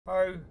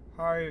Ho,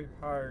 ho,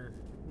 ho.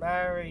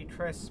 Merry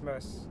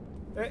Christmas.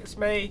 It's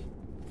me,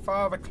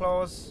 Father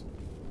Claus,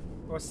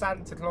 or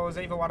Santa Claus,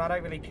 either one, I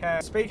don't really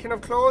care. Speaking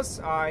of clause,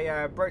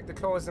 I broke the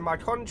clause in my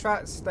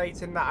contract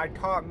stating that I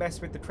can't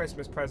mess with the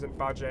Christmas present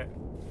budget.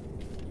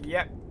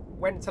 Yep,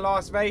 went to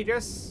Las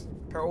Vegas,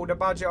 put all the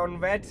budget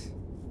on red.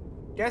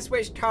 Guess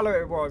which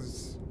colour it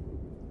was?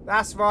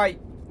 That's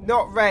right,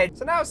 not red.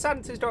 So now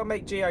Santa's got to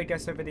make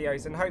Geoguessr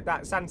videos and hope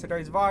that Santa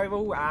goes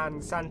viral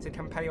and Santa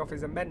can pay off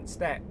his immense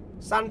debt.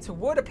 Santa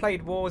would have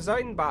played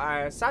Warzone,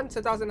 but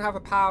Santa doesn't have a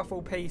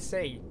powerful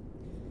PC.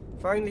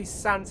 If only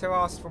Santa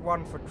asked for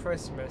one for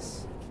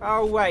Christmas.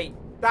 Oh wait,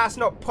 that's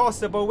not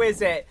possible,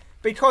 is it?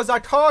 Because I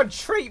can't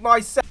treat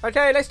myself.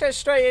 Okay, let's get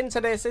straight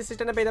into this. This is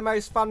going to be the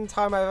most fun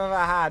time I've ever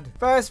had.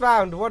 First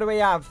round, what do we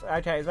have?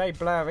 Okay, it's very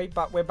blurry,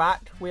 but we're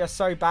back. We are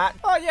so back.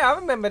 Oh yeah, I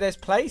remember this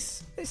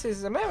place. This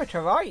is America,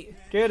 right?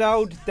 Good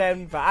old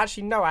Denver.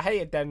 Actually, no, I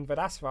hated Denver.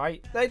 That's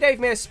right. They gave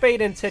me a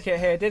speeding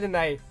ticket here, didn't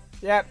they?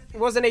 Yep, it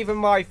wasn't even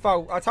my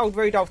fault. I told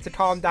Rudolph to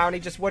calm down, he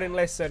just wouldn't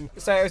listen.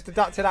 So it was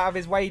deducted out of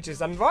his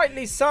wages, and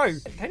rightly so. I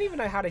don't even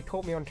know how they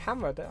caught me on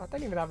camera. I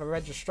don't even have a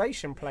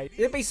registration plate.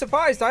 You'd be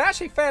surprised, I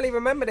actually fairly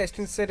remember this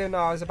considering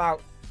I was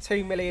about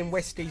 2 million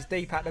whiskeys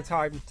deep at the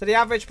time. To the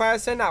average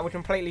person, that would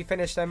completely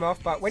finish them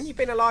off, but when you've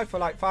been alive for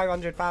like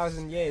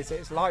 500,000 years,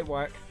 it's light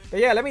work. But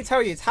yeah, let me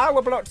tell you,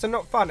 tower blocks are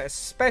not fun,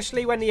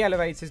 especially when the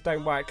elevators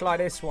don't work, like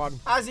this one.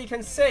 As you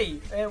can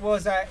see, it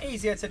was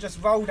easier to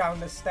just roll down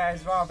the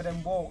stairs rather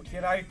than walk,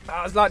 you know?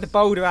 That was like the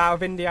boulder out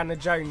of Indiana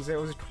Jones. It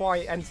was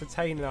quite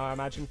entertaining, I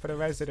imagine, for the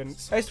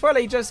residents. It's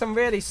probably just some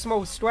really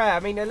small square. I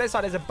mean, it looks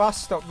like there's a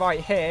bus stop right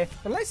here.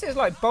 Unless it's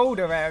like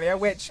boulder area,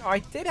 which I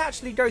did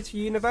actually go to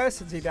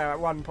university there at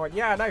one point.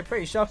 Yeah, I know,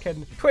 pretty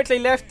shocking. Quickly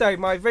left though,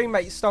 my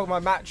roommate stole my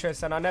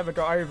mattress and I never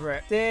got over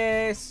it.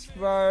 This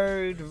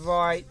road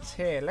right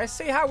here. Let's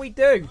see how we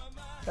do.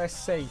 Let's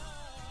see.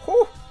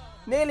 Whew,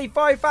 nearly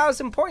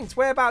 5,000 points.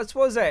 Whereabouts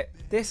was it?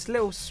 This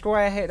little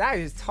square here. That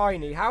is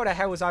tiny. How the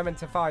hell was I meant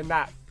to find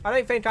that? I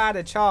don't think I had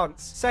a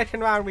chance. Second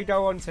round we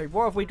go on to.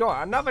 What have we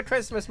got? Another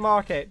Christmas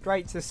market.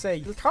 Great to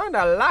see. It's kind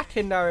of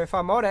lacking though, if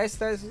I'm honest.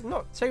 There's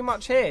not too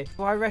much here.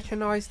 Do I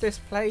recognise this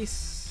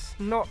place?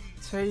 Not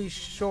too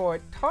sure.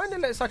 It kind of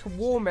looks like a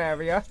warm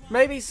area.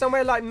 Maybe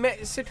somewhere like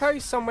Mexico,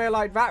 somewhere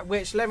like that,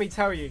 which, let me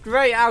tell you,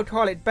 great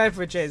alcoholic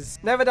beverages.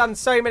 Never done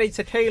so many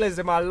tequilas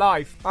in my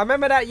life. I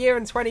remember that year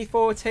in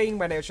 2014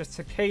 when it was just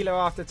tequila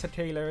after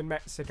tequila in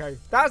Mexico.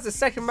 That was the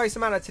second most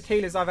amount of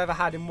tequilas I've ever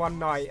had in one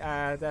night.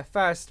 The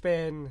first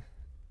being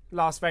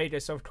Las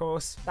Vegas, of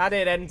course. That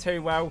didn't end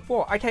too well.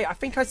 What? Okay, I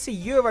think I see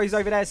euros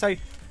over there, so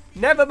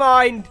never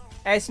mind.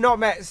 It's not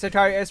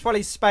Mexico. It's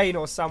probably Spain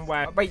or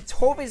somewhere. Wait,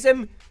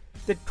 tourism?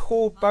 The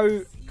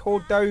Cordoba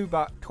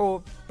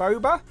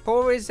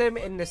tourism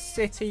in the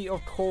city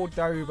of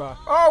Cordoba.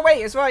 Oh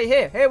wait, it's right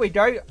here. Here we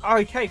go.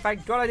 Okay,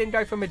 thank God I didn't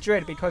go for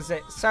Madrid because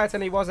it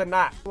certainly wasn't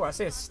that. Oh, I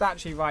see a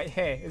statue right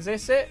here. Is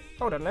this it?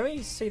 Hold on, let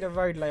me see the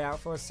road layout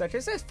for a second.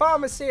 It says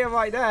Pharmacia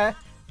right there,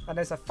 and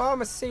there's a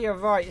Pharmacia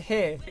right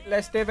here.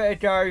 Let's give it a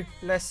go.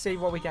 Let's see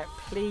what we get.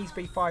 Please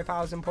be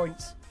 5,000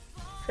 points.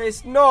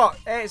 It's not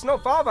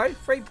far though.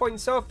 3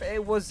 points off.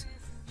 It was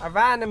a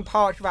random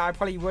park that I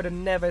probably would have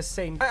never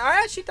seen.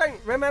 I actually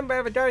don't remember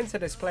ever going to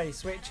this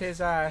place, which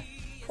is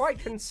quite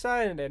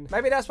concerning.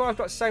 Maybe that's why I've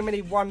got so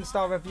many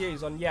 1-star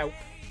reviews on Yelp.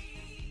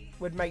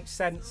 Would make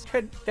sense.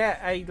 Could get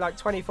a like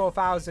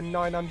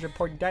 24,900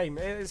 point game.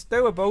 It's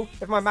doable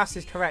if my maths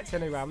is correct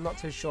anyway. I'm not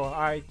too sure.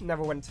 I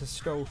never went to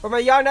school. From a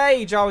young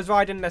age I was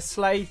riding the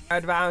sleigh.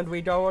 Third round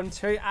we go on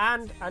to,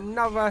 and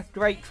another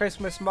great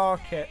Christmas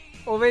market.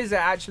 Or is it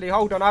actually?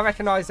 Hold on, I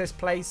recognise this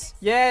place.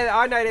 Yeah,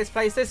 I know this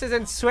place. This is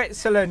in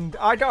Switzerland.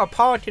 I got a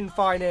parking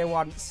fine here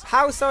once.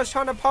 House I was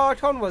trying to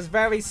park on was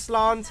very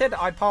slanted.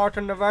 I parked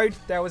on the road.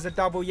 There was a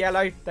double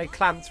yellow. They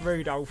clamped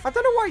Rudolph. I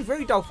don't know why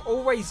Rudolph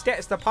always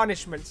gets the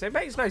punishments. It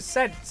makes no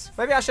sense.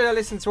 Maybe I should have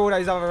listened to all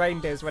those other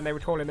reindeers when they were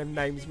calling them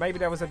names. Maybe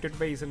there was a good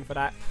reason for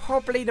that.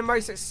 Probably the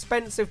most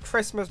expensive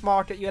Christmas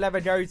market you'll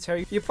ever go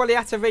to. You probably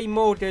have to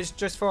remortgage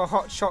just for a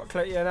hot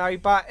chocolate, you know.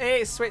 But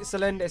it is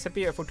Switzerland. It's a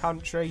beautiful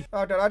country.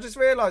 Hold on, I just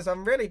realised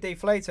I'm really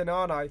deflating,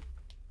 aren't I?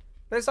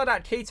 Looks like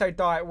that keto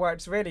diet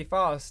works really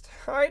fast.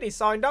 I only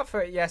signed up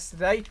for it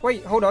yesterday.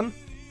 Wait, hold on.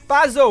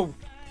 Basel!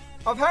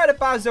 I've heard of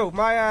Basel.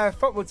 My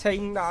football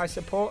team that I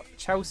support,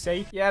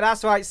 Chelsea. Yeah,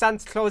 that's right.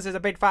 Santa Claus is a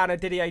big fan of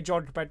Didier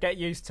Drogba. Get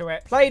used to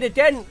it. Played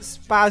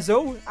against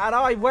Basel, and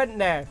I went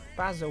there.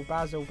 Basel.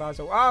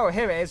 Oh,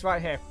 here it is,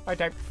 right here.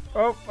 Okay.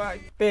 Oh, my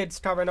beard's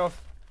coming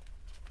off.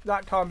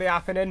 That can't be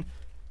happening.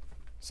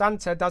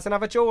 Santa doesn't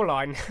have a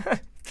jawline.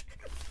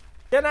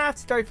 Gonna have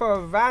to go for a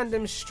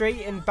random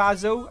street in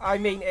Basel. I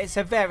mean, it's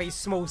a very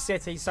small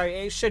city, so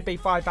it should be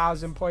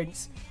 5,000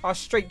 points. Our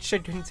streak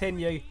should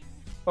continue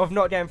of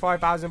not getting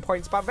 5,000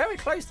 points, but very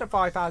close to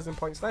 5,000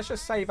 points. Let's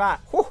just say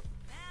that. Whew.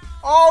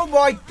 Oh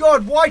my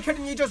god, why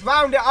couldn't you just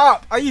round it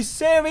up? Are you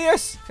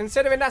serious?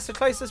 Considering that's the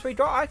closest we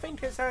got, I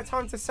think it's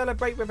time to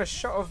celebrate with a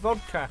shot of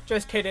vodka.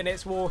 Just kidding,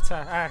 it's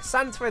water.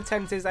 Santa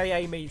attends his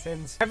AA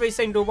meetings. Every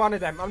single one of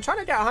them. I'm trying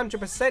to get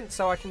 100%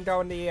 so I can go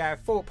on the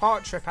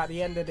four-part trip at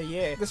the end of the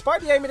year. Despite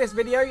the aim of this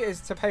video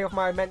is to pay off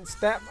my immense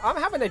debt, I'm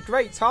having a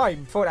great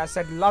time. Thought I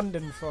said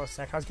London for a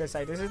sec. I was going to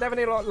say, this is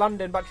definitely not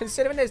London, but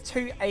considering there's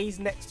two A's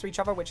next to each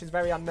other, which is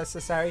very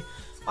unnecessary,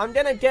 I'm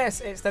going to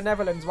guess it's the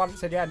Netherlands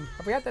once again.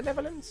 Have we had the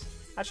Netherlands?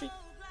 Actually,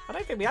 I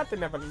don't think we had the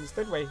Netherlands,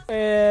 did we? I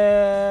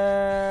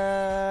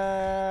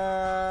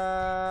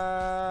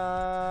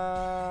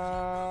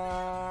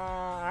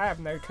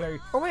have no clue.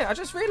 Oh wait, I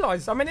just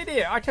realised I'm an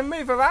idiot. I can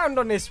move around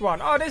on this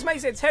one. Oh, this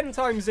makes it 10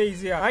 times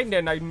easier. I ain't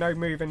doing no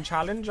moving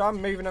challenge.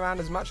 I'm moving around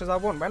as much as I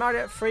want. When I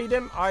get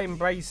freedom, I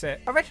embrace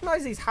it. I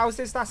recognise these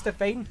houses, that's the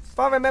thing. If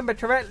I remember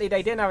correctly,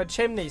 they didn't have a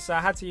chimney, so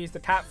I had to use the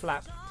cat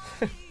flap.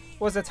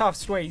 Was a tough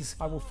squeeze.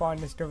 I will find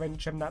this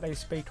Grincham that they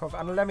speak of,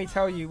 and let me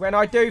tell you, when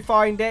I do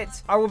find it,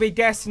 I will be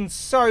guessing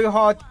so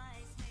hard.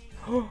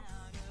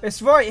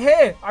 It's right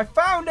here. I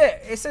found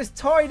it. It's this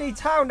tiny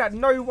town that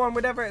no one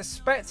would ever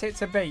expect it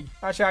to be.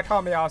 Actually, I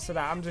can't be asked for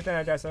that. I'm just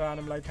gonna guess a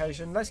random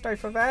location. Let's go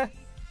for there.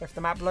 If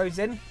the map loads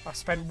in. I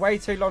spent way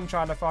too long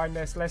trying to find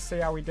this. Let's see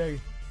how we do.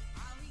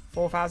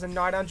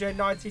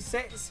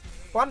 4,996.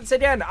 Once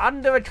again,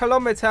 under a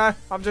kilometre.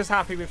 I'm just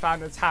happy we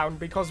found the town,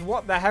 because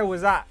what the hell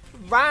was that?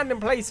 Random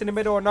place in the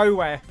middle of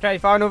nowhere. Okay,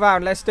 final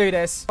round. Let's do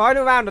this.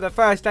 Final round of the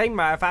first game,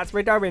 matter of fact.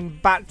 We're going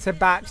back to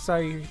back,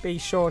 so be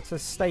sure to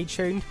stay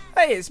tuned.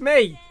 Hey, it's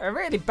me. A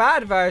really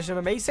bad version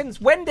of me.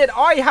 Since when did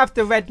I have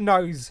the red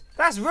nose?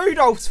 That's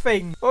Rudolph's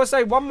thing.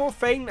 Also, one more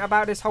thing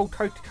about this whole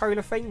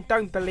Coca-Cola thing.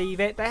 Don't believe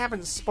it. They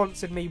haven't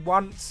sponsored me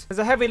once. There's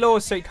a heavy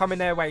lawsuit coming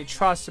their way.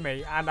 Trust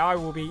me. And I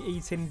will be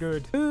eating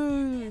good.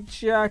 Ooh,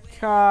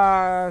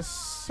 Jaka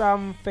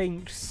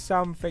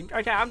something.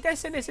 Okay, I'm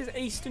guessing this is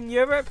Eastern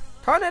Europe.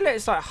 Kind of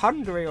looks like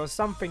Hungary or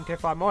something,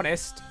 if I'm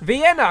honest.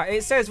 Vienna,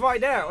 it says right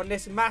there on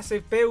this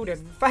massive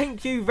building.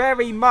 Thank you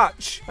very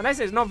much. Unless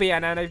it's not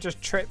Vienna and they've just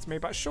tricked me,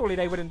 but surely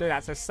they wouldn't do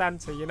that to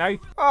Santa, you know?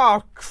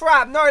 Oh,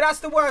 crap. No, that's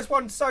the worst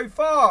one so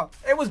far.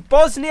 It was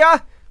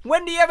Bosnia.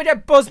 When do you ever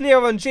get Bosnia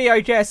on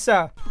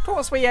Geoguessr? Of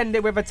course we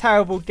ended with a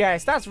terrible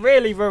guess. That's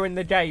really ruined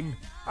the game.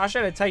 I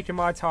should have taken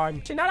my time.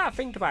 Do you know that I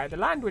think about it? The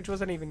language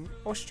wasn't even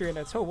Austrian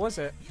at all, was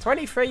it?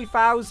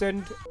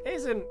 23,000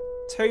 isn't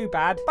too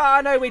bad, but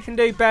I know we can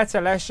do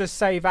better. Let's just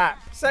say that.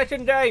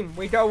 Second game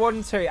we go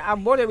on to,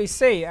 and what do we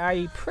see?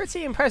 A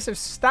pretty impressive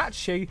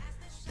statue.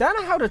 Don't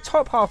know how the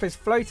top half is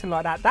floating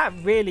like that. That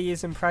really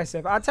is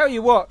impressive. I'll tell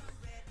you what,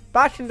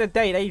 back in the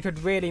day they could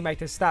really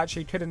make a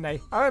statue, couldn't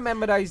they? I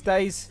remember those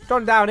days.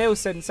 Gone downhill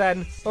since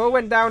then. All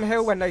went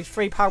downhill when those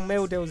 £3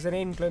 meal deals in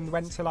England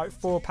went to like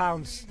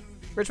 £4,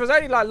 which was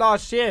only like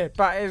last year,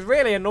 but it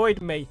really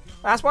annoyed me.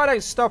 That's why I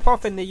don't stop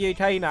off in the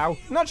UK now.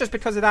 Not just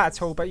because of that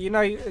at all, but you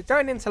know,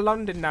 going into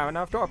London now and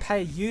I've got to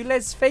pay a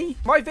ULEZ fee.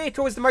 My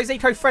vehicle is the most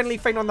eco-friendly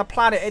thing on the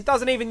planet. It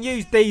doesn't even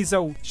use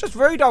diesel. It's just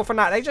Rudolph and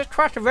that. They just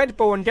crack a Red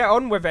Bull and get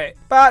on with it.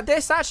 But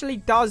this actually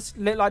does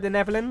look like the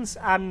Netherlands,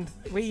 and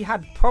we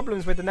had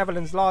problems with the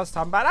Netherlands last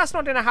time, but that's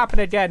not going to happen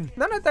again.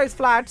 None of those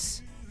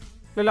flags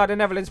look like the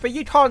Netherlands, but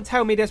you can't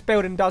tell me this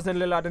building doesn't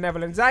look like the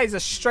Netherlands. That is a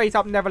straight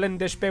up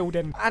Netherlandish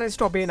building, and it's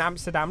not being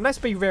Amsterdam. Let's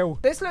be real.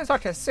 This looks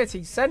like a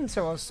city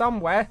centre or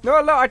somewhere.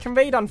 Not a lot I can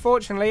read,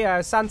 unfortunately.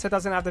 Santa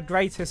doesn't have the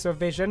greatest of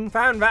vision.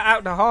 Found that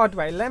out the hard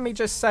way. Let me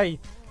just say,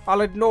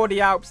 I'll ignore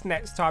the Alps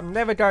next time.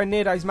 Never go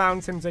near those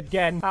mountains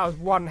again. That was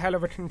one hell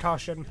of a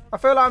concussion. I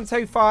feel like I'm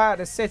too far out of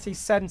the city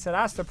centre.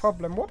 That's the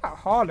problem. What about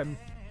Harlem?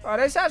 Oh,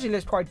 this actually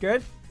looks quite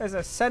good. There's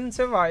a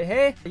centre right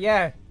here.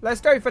 Yeah, let's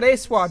go for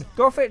this one.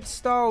 Gothic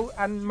style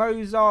and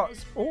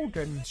Mozart's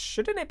organ.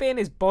 Shouldn't it be in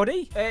his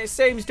body? It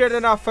seems good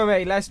enough for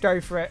me. Let's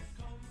go for it.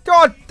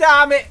 God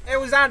damn it!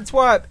 It was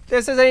Antwerp.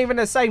 This isn't even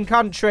the same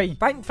country.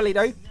 Thankfully,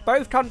 though,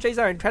 both countries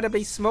are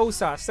incredibly small,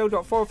 so I still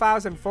got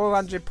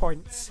 4,400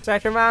 points.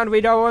 Second round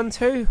we go on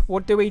to.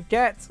 What do we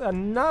get?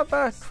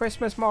 Another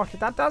Christmas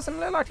market. That doesn't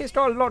look like it's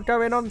got a lot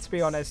going on, to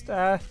be honest.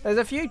 There's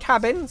a few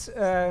cabins.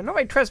 Not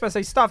very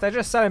Christmassy stuff. They're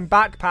just selling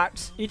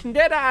backpacks. You can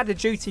get that at a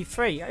duty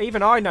free.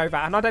 Even I know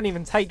that, and I don't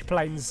even take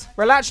planes.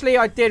 Well, actually,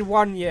 I did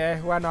one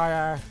year when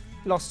I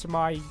lost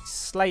my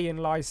sleighing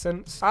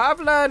license. I've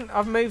learned,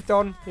 I've moved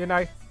on, you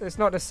know, it's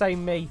not the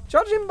same me.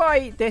 Judging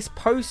by this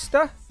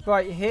poster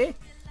right here,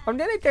 I'm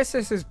gonna guess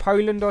this is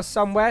Poland or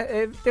somewhere.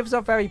 It gives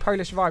off very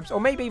Polish vibes,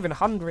 or maybe even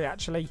Hungary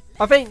actually.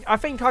 I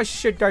think I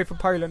should go for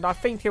Poland. I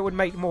think it would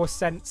make more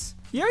sense.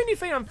 The only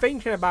thing I'm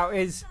thinking about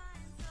is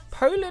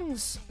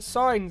Poland's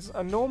signs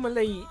are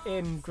normally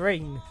in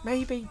green.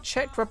 Maybe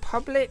Czech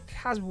Republic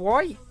has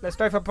white? Let's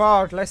go for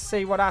Prague. Let's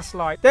see what that's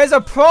like. There's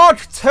a Prague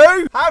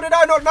too? How did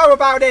I not know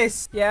about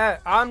this? Yeah,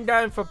 I'm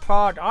going for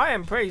Prague. I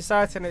am pretty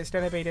certain it's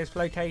going to be this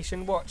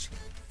location. Watch.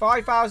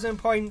 5,000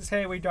 points.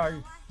 Here we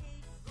go.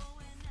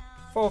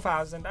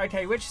 4,000.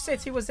 Okay, which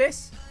city was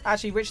this?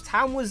 Actually, which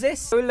town was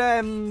this?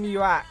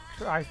 Uak,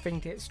 I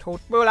think it's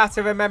called. We'll have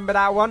to remember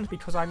that one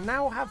because I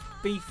now have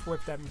beef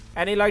with them.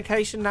 Any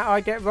location that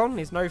I get wrong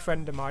is no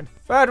friend of mine.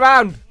 Third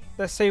round.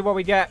 Let's see what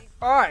we get.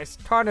 Oh, it's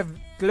kind of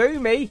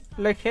gloomy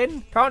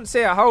looking. Can't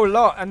see a whole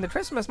lot. And the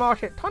Christmas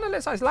market kind of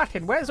looks like it's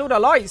lacking. Where's all the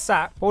lights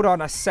at? Hold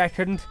on a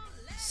second.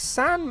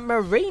 San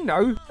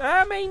Marino?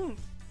 I mean,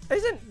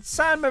 isn't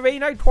San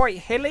Marino quite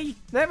hilly?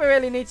 Never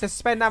really need to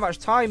spend that much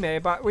time here,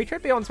 but we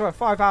could be onto a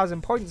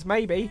 5,000 points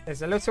maybe.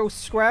 There's a little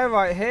square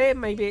right here.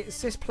 Maybe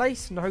it's this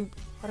place. Nope.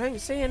 I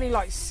don't see any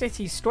like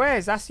city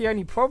squares. That's the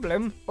only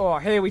problem. Oh,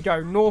 here we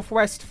go.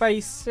 Northwest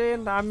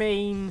facing. I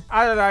mean,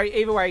 I don't know.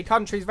 Either way,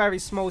 country's very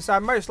small, so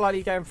I'm most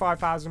likely getting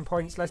 5,000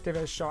 points. Let's give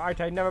it a shot.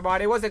 Okay, never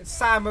mind. It wasn't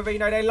San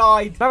Marino. They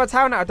lied. Another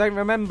town that I don't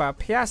remember.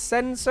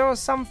 Piacenza or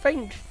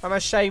something. I'm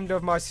ashamed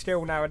of my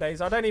skill nowadays.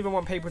 I don't even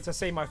want people to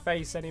see my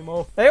face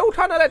anymore. They all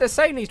kind of look the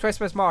same, these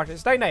Christmas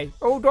markets, don't they?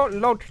 All got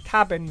log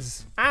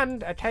cabins.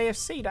 And a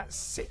KFC that's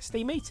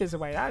 60 meters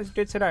away. That is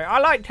good to know. I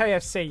like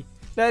KFC.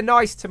 They're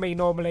nice to me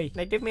normally.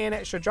 They give me an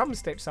extra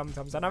drumstick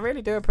sometimes, and I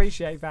really do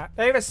appreciate that.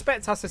 They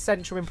respect us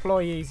essential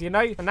employees, you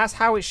know? And that's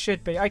how it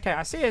should be. Okay,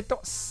 I see a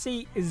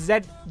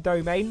 .cz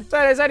domain. So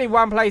there's only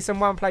one place and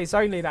one place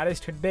only that this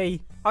could be.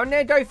 I'm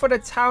going to go for the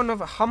town of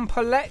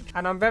Humperlek,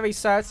 and I'm very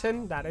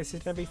certain that this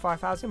is going to be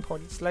 5,000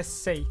 points. Let's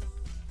see.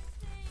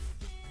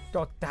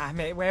 God damn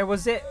it, where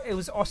was it? It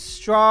was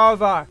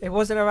Ostrava. It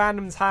wasn't a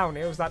random town.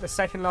 It was like the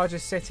second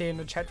largest city in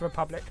the Czech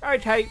Republic.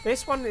 Okay,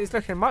 this one is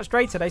looking much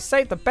greater. They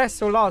saved the best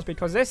till last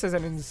because this is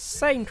an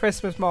insane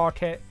Christmas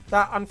market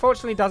that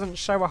unfortunately doesn't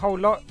show a whole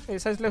lot. It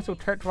says little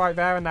trick right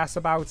there and that's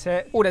about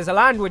it. Oh, there's a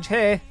language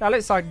here. That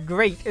looks like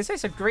Greek. Is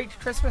this a Greek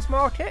Christmas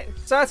market?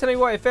 Certainly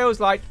what it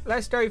feels like.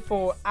 Let's go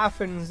for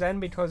Athens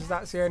then because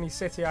that's the only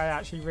city I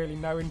actually really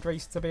know in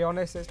Greece, to be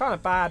honest. It's kind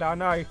of bad, I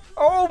know.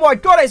 Oh my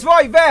god, it's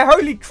right there.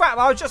 Holy crap,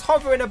 I was just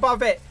hovering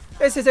above it.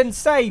 This is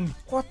insane.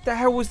 What the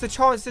hell was the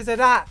chances of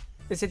that?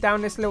 Is it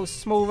down this little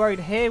small road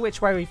here?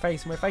 Which way are we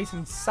facing? We're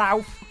facing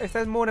south. If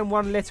there's more than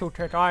one little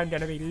trick, I am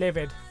going to be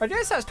livid. I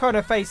guess that's kind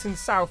of facing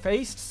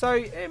southeast, so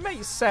it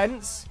makes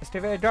sense. Let's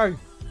give it a go.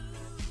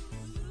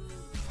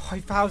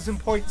 5,000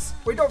 points.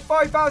 We got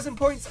 5,000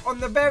 points on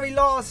the very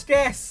last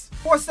guess.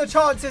 What's the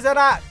chances of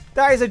that?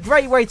 That is a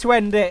great way to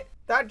end it.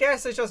 That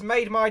guess has just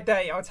made my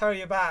day, I'll tell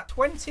you that.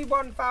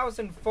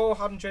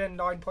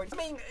 21,409 points. I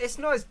mean, it's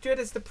not as good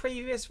as the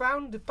previous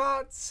round,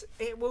 but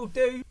it will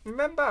do.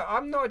 Remember,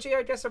 I'm not a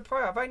Geoguessr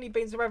pro. I've only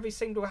been to every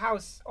single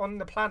house on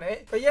the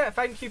planet. But yeah,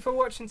 thank you for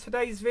watching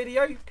today's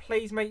video.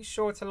 Please make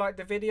sure to like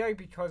the video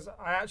because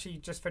I actually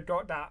just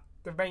forgot that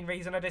the main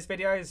reason of this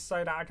video is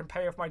so that I can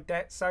pay off my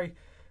debt. So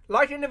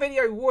liking the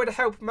video would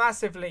help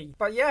massively.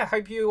 But yeah,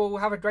 hope you all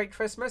have a great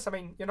Christmas. I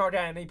mean, you're not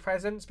getting any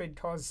presents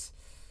because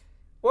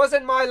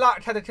wasn't my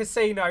luck at the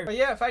casino. But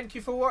yeah, thank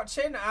you for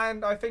watching,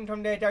 and I think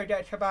I'm going to go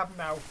get a kebab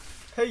now.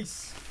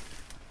 Peace.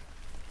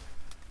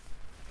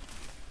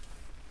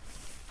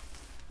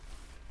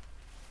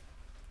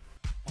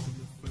 On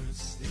the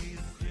first day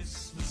of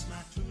Christmas, my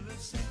true love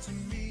said to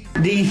me,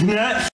 these nuts.